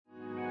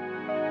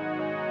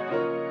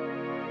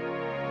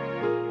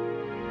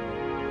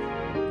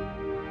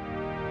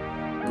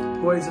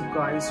What is up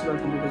guys,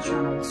 welcome to the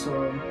channel.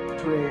 So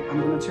today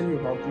I'm going to tell you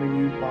about when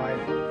you buy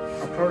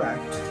a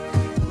product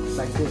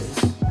like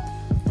this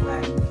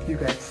and you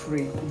get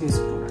free this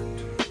product.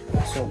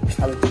 So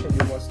I will tell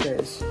you what's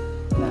this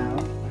now.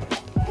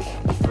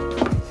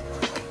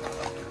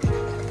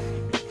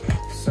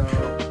 So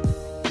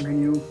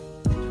when you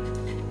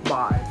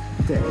buy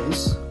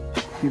this,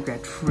 you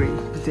get free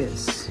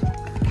this.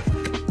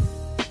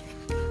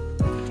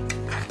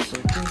 So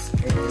this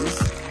is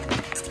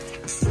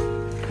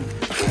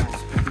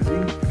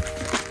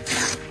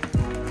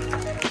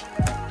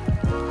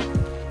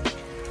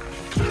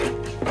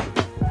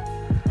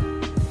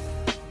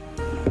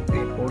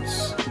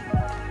AirPods.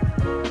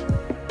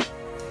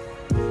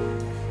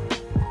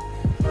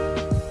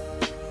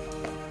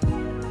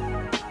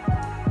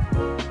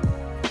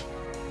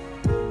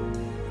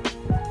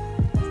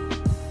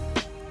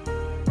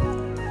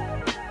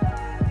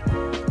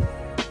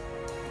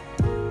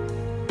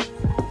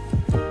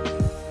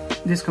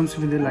 This comes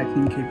with a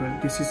lightning cable.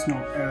 This is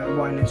not a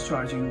wireless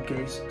charging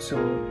case. So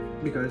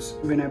because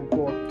when I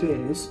bought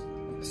this,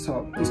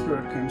 so this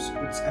product comes,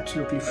 it's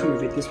absolutely free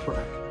with this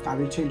product. I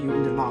will tell you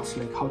in the last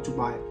like how to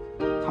buy,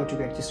 how to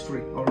get this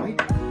free. All right.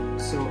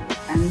 So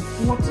and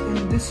what's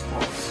in this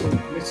box? So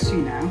let's see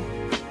now.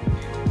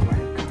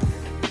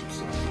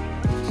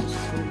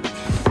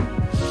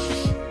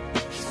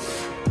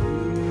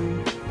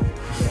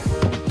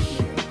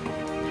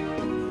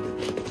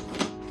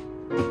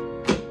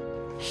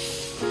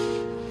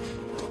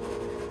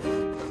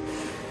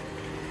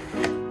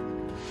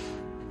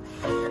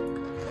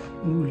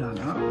 Ooh la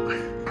la,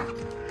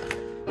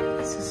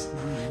 this is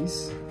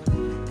nice.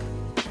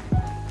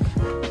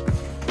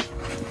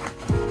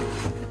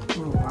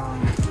 Oh wow.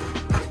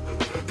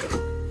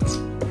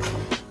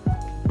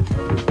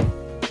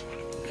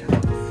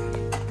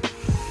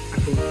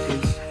 This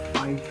is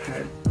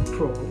iPad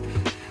Pro.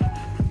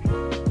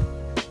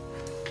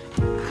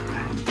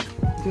 And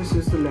this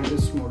is the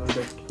latest model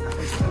that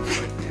Apple has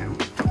right now.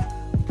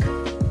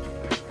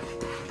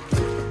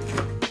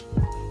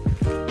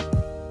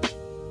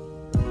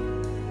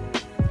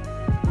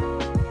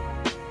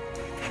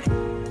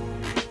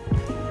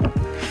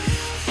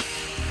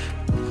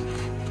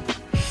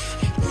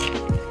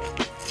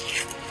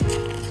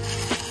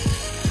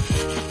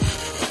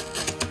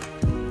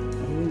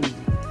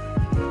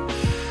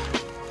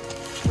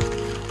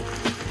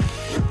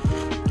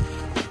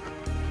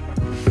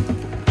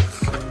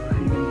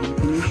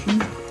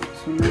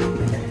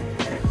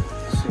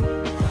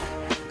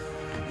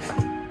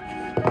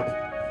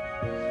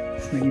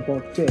 When you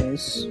bought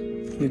this,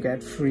 you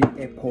get free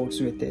AirPods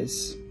with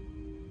this.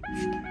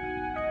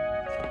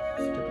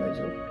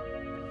 Stabilizer.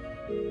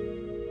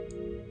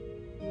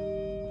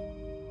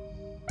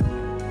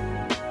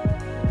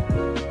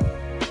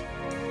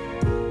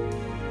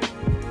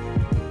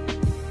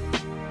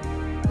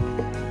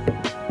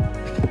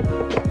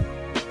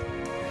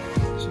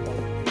 So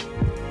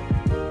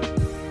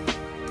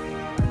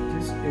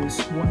this is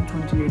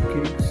 128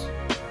 gigs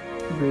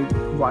with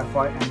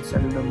Wi-Fi and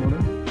cellular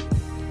modem.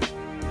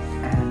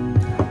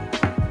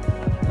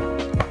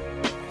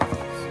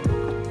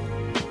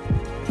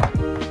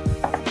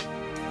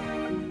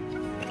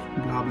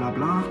 Blah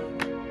blah.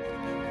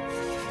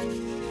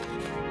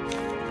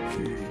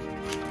 Okay,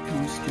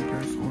 no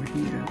stickers over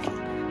here.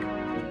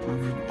 What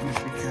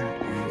we got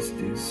is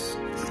this.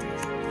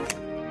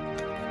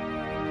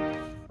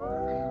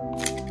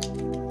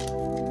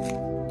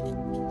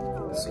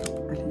 So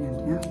at the end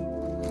here,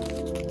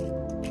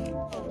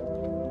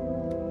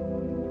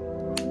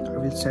 I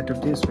will set up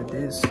this with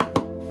this,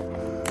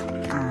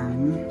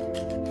 and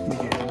we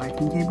get a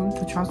lightning cable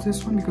to charge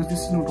this one because this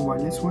is not a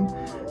wireless one.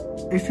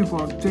 If you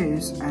bought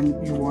this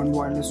and you want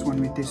wireless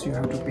one with this, you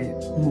have to pay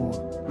more,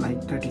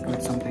 like 30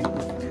 quid something.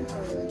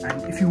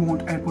 And if you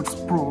want AirPods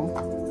Pro,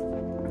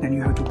 then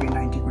you have to pay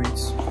 90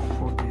 quids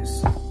for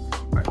this.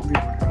 But we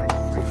got it like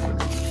free for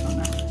this. So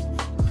now,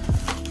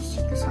 let's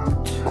check this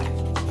out.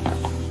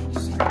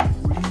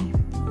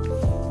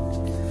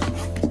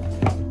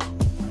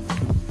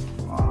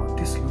 Wow,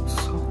 this looks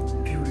so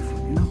beautiful,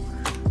 you know.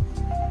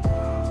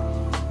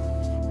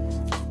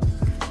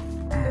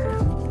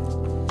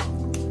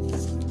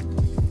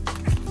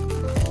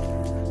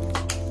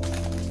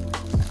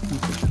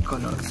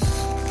 Colors.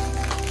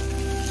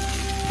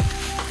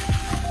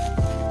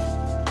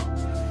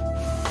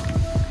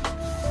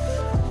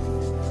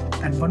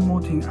 And one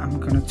more thing I'm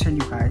gonna tell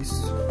you guys.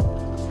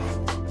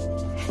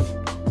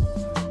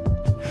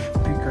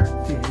 We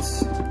got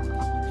this with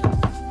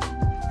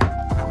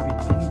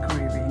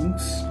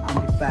engravings on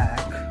the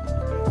back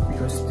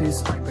because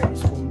this iPad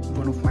is from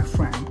one of my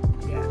friends.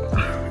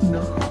 Yeah.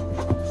 No.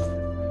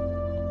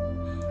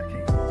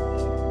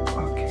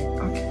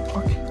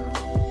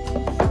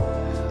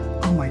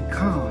 Oh my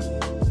god,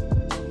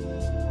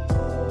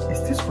 is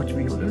this what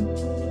we ordered?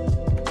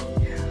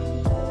 Yeah.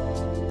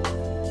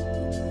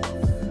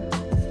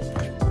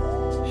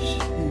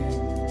 Shit.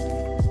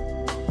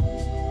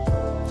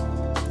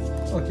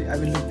 Okay, I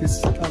will look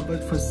this up,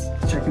 but first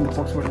check in the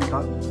box what we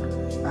got.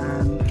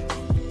 And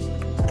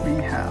we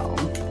have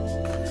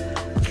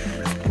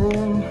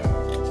control,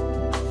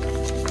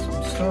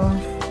 some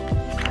stuff,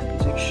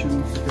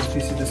 injection, because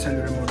this is the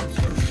cellular model,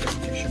 so the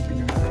injection pin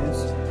is,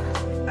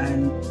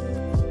 and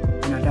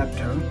an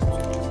adapter,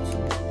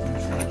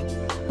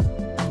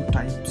 so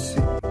type C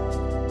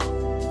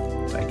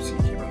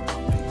cable.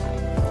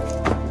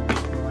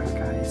 Alright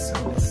guys, so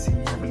let's see,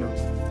 have a look.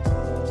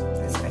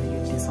 This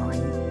elegant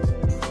design.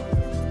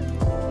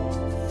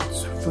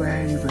 It's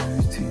very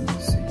thin,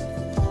 see.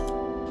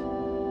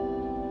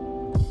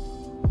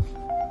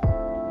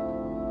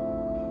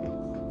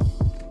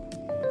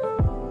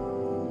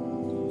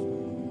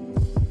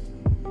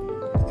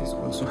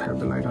 Also have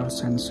the LiDAR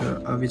sensor,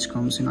 which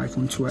comes in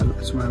iPhone 12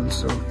 as well.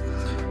 So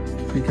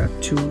we got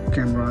 2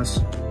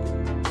 cameras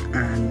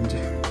and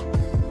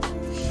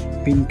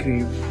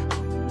Engraved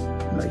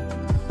like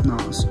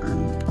NAS,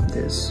 and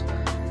this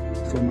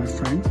for my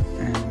friend,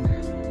 and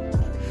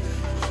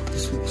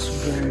this looks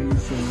very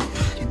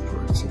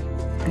important,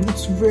 and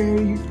it's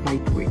very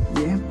lightweight.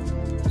 Yeah,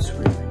 it's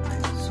very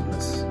lightweight. So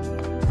let's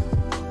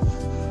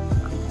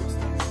close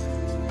this.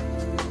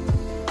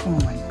 Oh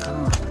my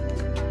god.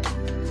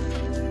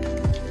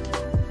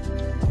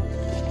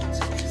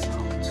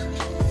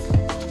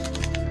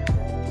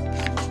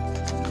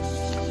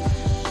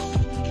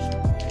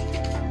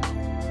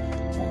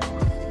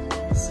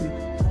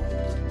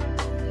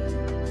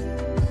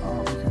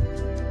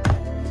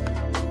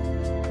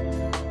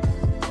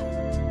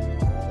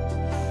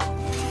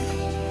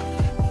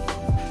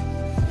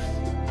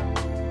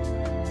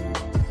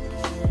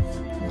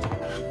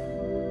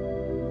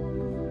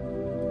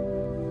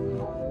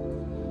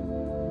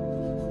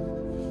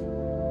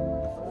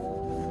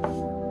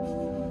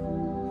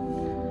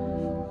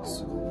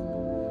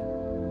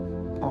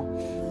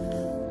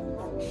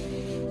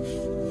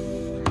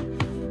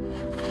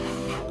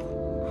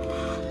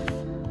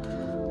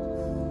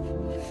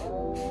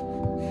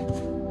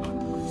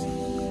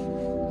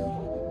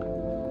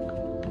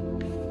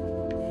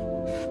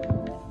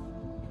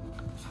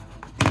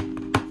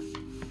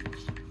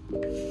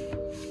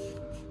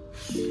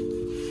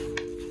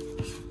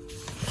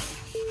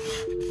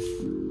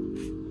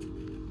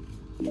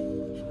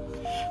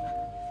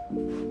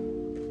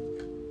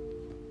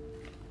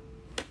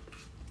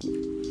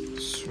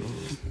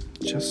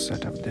 Just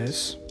set up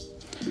this.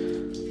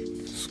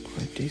 It's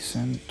quite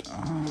decent.